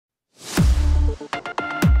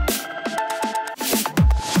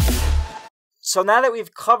So now that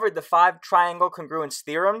we've covered the 5 triangle congruence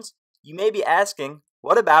theorems, you may be asking,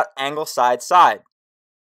 what about angle side side?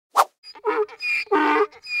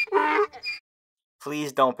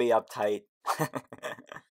 Please don't be uptight.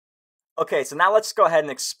 Okay, so now let's go ahead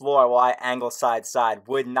and explore why angle side side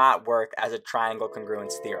would not work as a triangle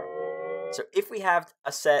congruence theorem. So if we have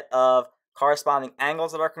a set of corresponding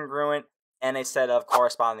angles that are congruent and a set of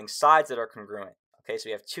corresponding sides that are congruent. Okay, so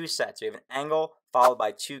we have 2 sets. We have an angle followed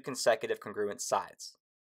by 2 consecutive congruent sides.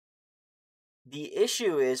 The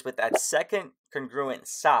issue is with that second congruent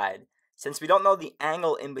side, since we don't know the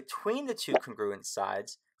angle in between the 2 congruent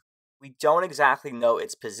sides, we don't exactly know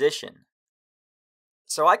its position.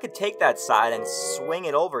 So I could take that side and swing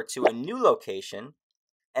it over to a new location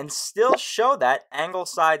and still show that angle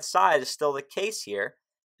side side is still the case here,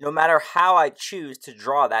 no matter how I choose to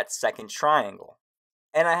draw that second triangle.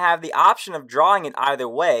 And I have the option of drawing it either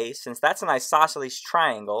way, since that's an isosceles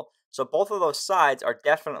triangle, so both of those sides are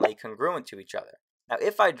definitely congruent to each other. Now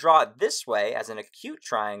if I draw it this way as an acute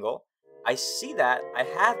triangle, I see that I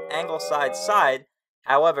have angle side side,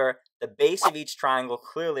 however, the base of each triangle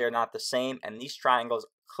clearly are not the same, and these triangles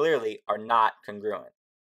clearly are not congruent.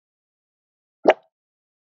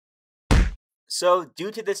 So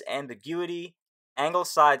due to this ambiguity, angle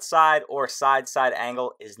side side or side side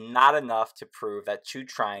angle is not enough to prove that 2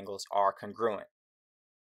 triangles are congruent.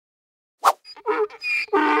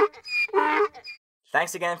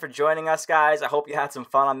 Thanks again for joining us, guys. I hope you had some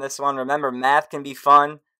fun on this one. Remember, math can be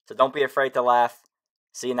fun, so don't be afraid to laugh.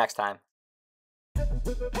 See you next time.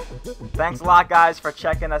 Thanks a lot, guys, for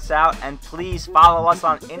checking us out, and please follow us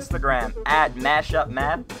on Instagram at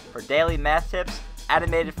MashupMath for daily math tips,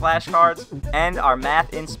 animated flashcards, and our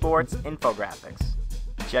Math in Sports infographics.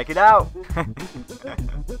 Check it out!